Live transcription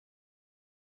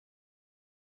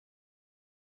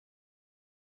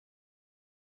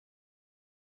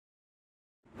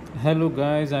Hello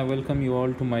guys, I welcome you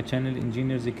all to my channel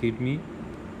Engineers Academy.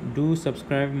 Do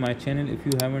subscribe my channel if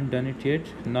you haven't done it yet.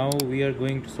 Now we are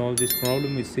going to solve this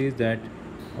problem which says that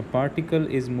a particle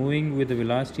is moving with a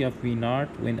velocity of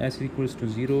v0 when s equals to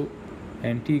 0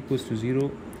 and t equals to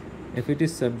 0. If it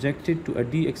is subjected to a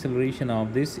deceleration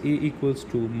of this, a equals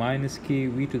to minus k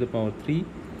v to the power 3,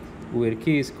 where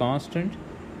k is constant,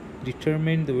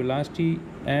 determine the velocity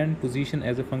and position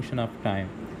as a function of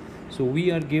time. So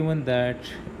we are given that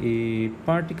a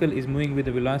particle is moving with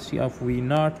a velocity of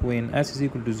v0 when s is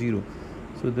equal to 0.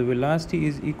 So the velocity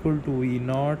is equal to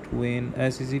v0 when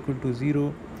s is equal to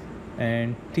 0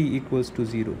 and t equals to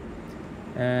 0.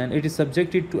 And it is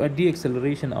subjected to a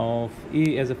deceleration of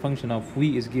a as a function of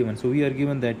v is given. So we are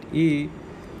given that a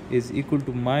is equal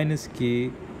to minus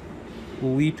k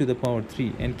v to the power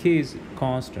 3 and k is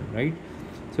constant, right?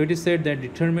 So it is said that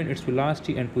determine its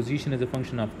velocity and position as a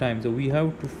function of time. So we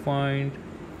have to find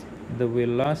the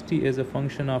velocity as a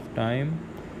function of time,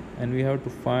 and we have to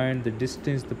find the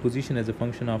distance, the position as a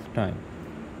function of time.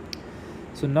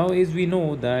 So now as we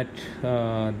know that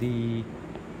the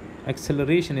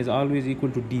acceleration is always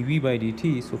equal to dv by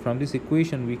dt, so from this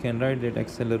equation we can write that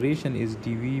acceleration is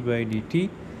dv by dt,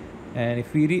 and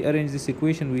if we rearrange this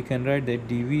equation we can write that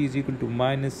dv is equal to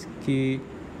minus k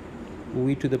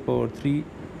v to the power 3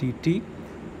 dt.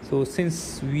 So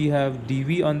since we have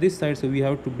dv on this side, so we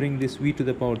have to bring this v to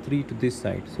the power 3 to this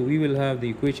side. So we will have the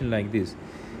equation like this.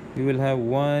 We will have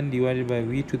 1 divided by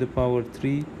v to the power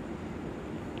 3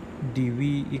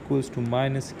 dv equals to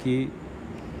minus k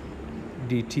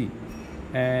dt,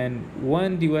 and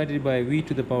 1 divided by v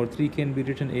to the power 3 can be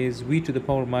written as v to the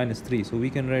power minus 3. So we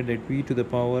can write that v to the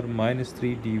power minus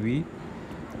 3 dv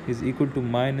is equal to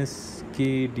minus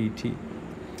k dt.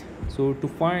 So to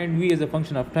find v as a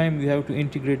function of time, we have to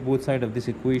integrate both sides of this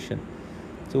equation.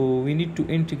 So we need to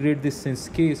integrate this since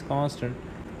k is constant.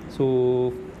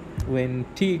 So when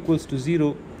t equals to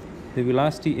 0, the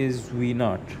velocity is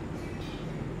v0,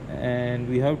 and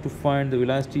we have to find the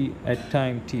velocity at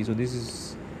time t. So this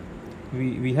is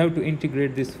we have to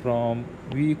integrate this from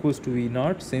v equals to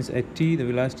v0, since at t the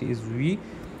velocity is v,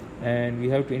 and we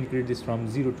have to integrate this from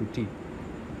 0 to t.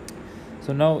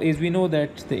 So now as we know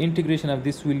that the integration of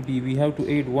this will be, we have to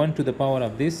add 1 to the power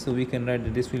of this, so we can write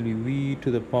that this will be v to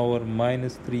the power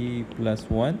minus 3 plus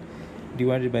 1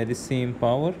 divided by the same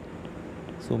power.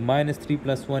 So minus 3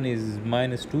 plus 1 is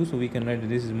minus 2, so we can write that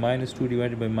this is minus 2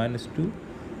 divided by minus 2.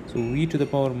 So v to the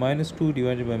power minus 2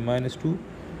 divided by minus 2,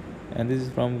 and this is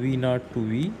from v0 to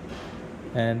v,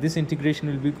 and this integration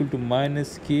will be equal to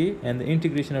minus k, and the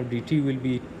integration of dt will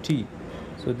be t.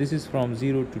 So this is from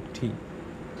 0 to t.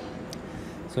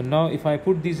 So now if I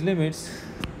put these limits,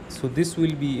 so this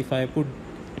will be, if I put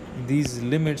these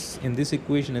limits in this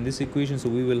equation and this equation, so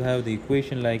we will have the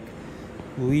equation like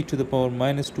v to the power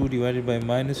minus 2 divided by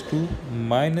minus 2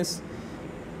 minus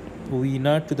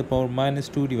v0 to the power minus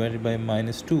 2 divided by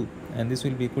minus 2, and this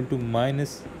will be equal to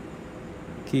minus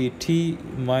kt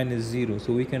minus 0.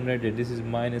 So we can write that this is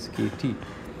minus kt.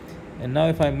 And now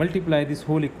if I multiply this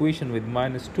whole equation with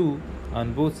minus 2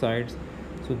 on both sides,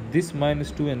 so this minus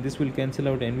 2 and this will cancel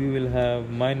out, and we will have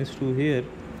minus 2 here.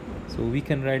 So we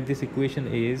can write this equation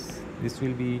as, this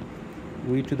will be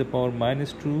v to the power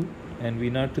minus 2 and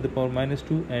v0 to the power minus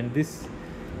 2, and this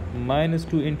minus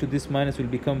 2 into this minus will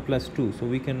become plus 2. So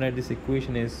we can write this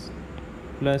equation as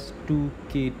plus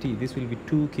 2kt. This will be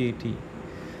 2kt.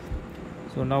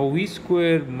 So now v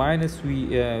square minus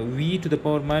v to the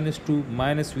power minus 2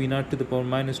 minus v0 to the power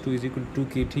minus 2 is equal to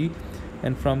 2kt.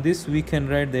 And from this we can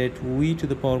write that v to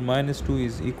the power minus 2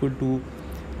 is equal to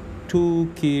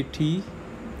 2kt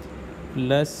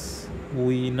plus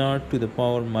v0 to the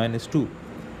power minus 2.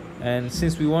 And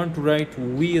since we want to write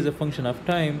v as a function of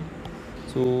time,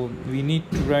 so we need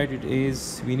to write it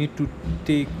as, we need to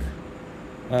take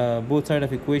both sides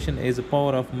of equation as a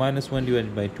power of minus 1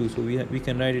 divided by 2. So we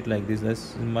can write it like this,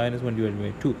 that's minus 1 divided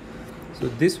by 2. So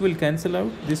this will cancel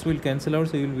out, this will cancel out,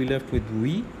 so you will be left with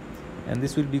v, and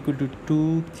this will be equal to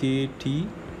 2kt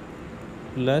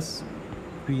plus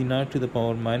v0 to the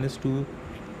power minus 2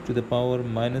 to the power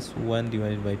minus 1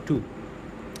 divided by 2.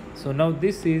 So now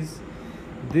this is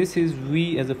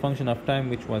v as a function of time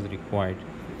which was required.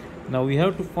 Now we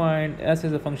have to find s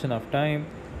as a function of time,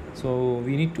 so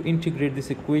we need to integrate this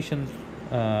equation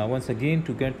once again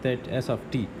to get that s of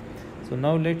t. So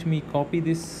now let me copy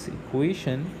this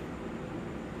equation.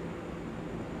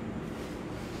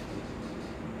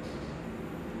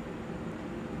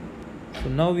 So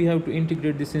now we have to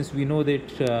integrate this, since we know that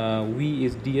v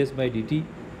is ds by dt.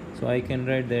 So I can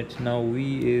write that now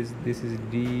v is, this is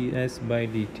ds by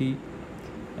dt,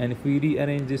 and if we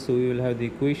rearrange this, so we will have the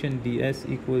equation ds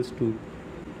equals to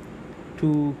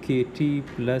 2kt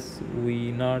plus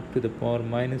v naught to the power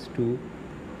minus 2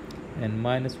 and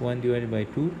minus 1 divided by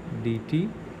 2 dt,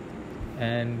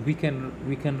 and we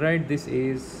can write this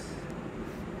as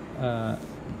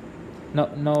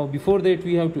now before that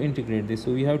we have to integrate this.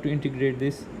 So we have to integrate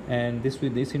this, and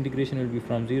this integration will be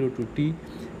from 0 to t,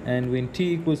 and when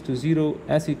t equals to 0,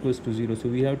 s equals to 0, so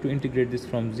we have to integrate this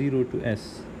from 0 to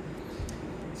s.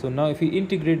 So now if we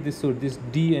integrate this, so this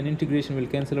d and integration will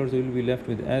cancel out, so we will be left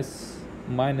with s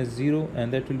minus 0,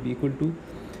 and that will be equal to,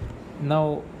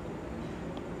 now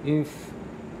if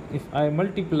I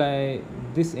multiply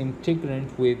this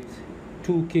integrand with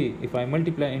 2k, if I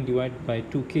multiply and divide by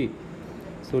 2k,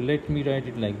 so let me write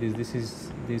it like this. This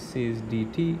is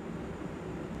dt,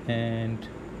 and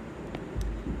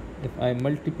if I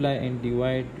multiply and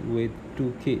divide with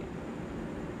 2k,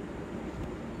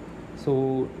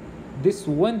 so this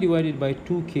 1 divided by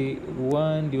 2k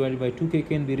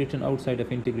can be written outside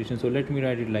of integration. So let me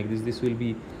write it like this. This will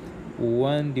be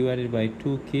 1 divided by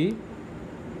 2k,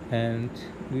 and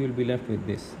we will be left with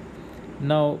this.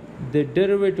 Now the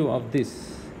derivative of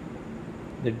this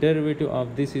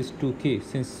is 2k,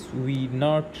 since v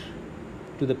naught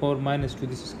to the power minus 2,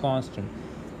 this is constant.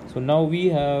 So now we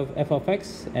have f of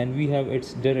x and we have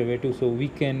its derivative, so we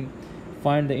can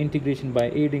find the integration by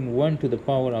adding 1 to the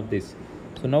power of this.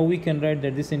 So now we can write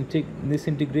that this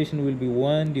integration will be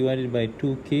 1 divided by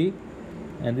 2k,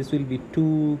 and this will be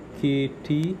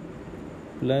 2kt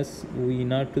plus v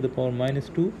naught to the power minus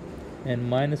 2 and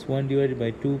minus 1 divided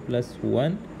by 2 plus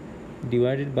 1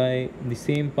 divided by the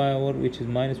same power, which is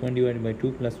minus 1 divided by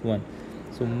 2 plus 1.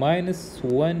 So minus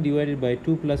 1 divided by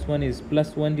 2 plus 1 is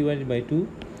plus 1 divided by 2,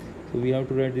 so we have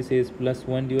to write this as plus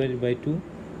 1 divided by 2,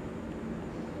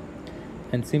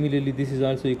 and similarly this is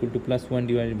also equal to plus 1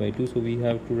 divided by 2, so we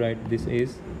have to write this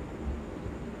as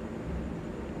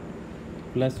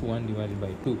plus 1 divided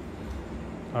by 2,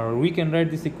 or we can write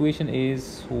this equation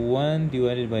as 1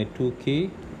 divided by 2k,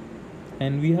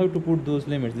 and we have to put those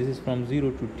limits. This is from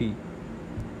 0 to t.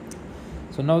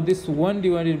 So now this 1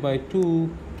 divided by 2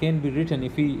 can be written,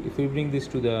 if we bring this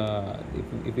to the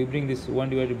if we bring this 1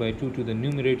 divided by 2 to the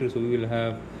numerator, so we will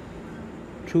have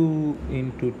 2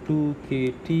 into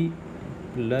 2kt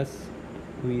plus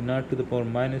v naught to the power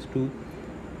minus 2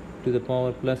 to the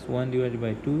power plus 1 divided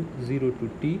by 2, 0 to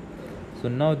t. So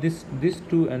now this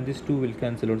 2 and this 2 will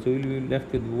cancel out, so we will be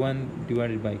left with 1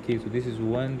 divided by k. So this is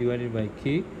 1 divided by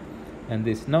k, and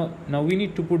this now we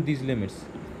need to put these limits.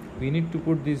 We need to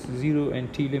put these 0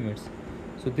 and t limits.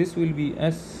 So this will be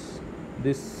s,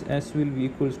 this s will be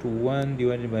equals to 1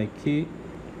 divided by k,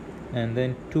 and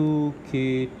then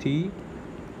 2kt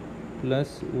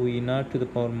plus v naught to the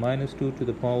power minus 2 to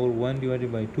the power 1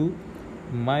 divided by 2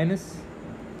 minus,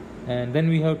 and then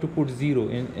we have to put 0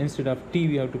 instead of t,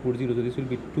 we have to put 0, so this will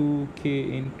be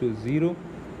 2k into 0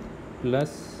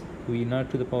 plus v naught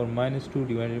to the power minus 2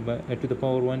 divided by to the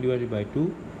power 1 divided by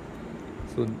 2.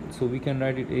 So we can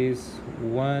write it as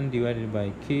 1 divided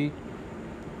by k,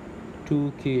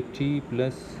 2kt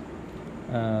plus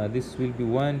this will be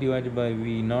 1 divided by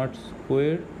v naught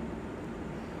square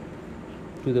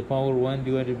to the power 1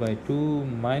 divided by 2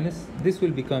 minus, this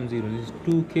will become 0. This is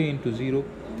 2k into 0,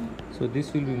 so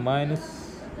this will be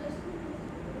minus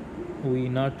v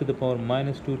naught to the power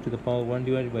minus 2 to the power 1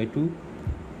 divided by 2,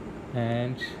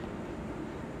 and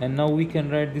now we can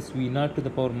write this v naught to the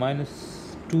power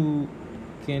minus 2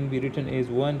 can be written as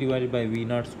 1 divided by v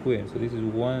naught square. So this is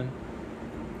 1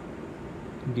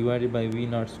 divided by v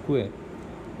naught square,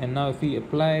 and now if we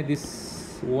apply this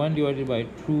 1 divided by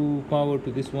 2 power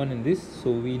to this one and this,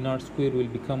 so v naught square will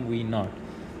become v naught.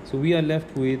 So we are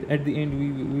left with, at the end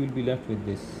we will be left with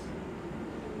this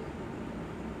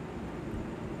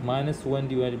minus 1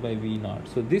 divided by v naught.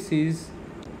 So this is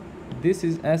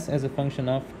s as a function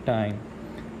of time.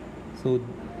 So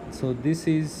this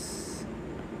is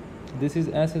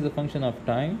s as a function of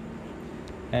time,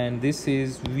 and this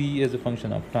is v as a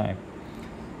function of time.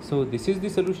 So this is the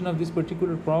solution of this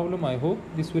particular problem. I hope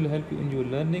this will help you in your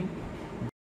learning.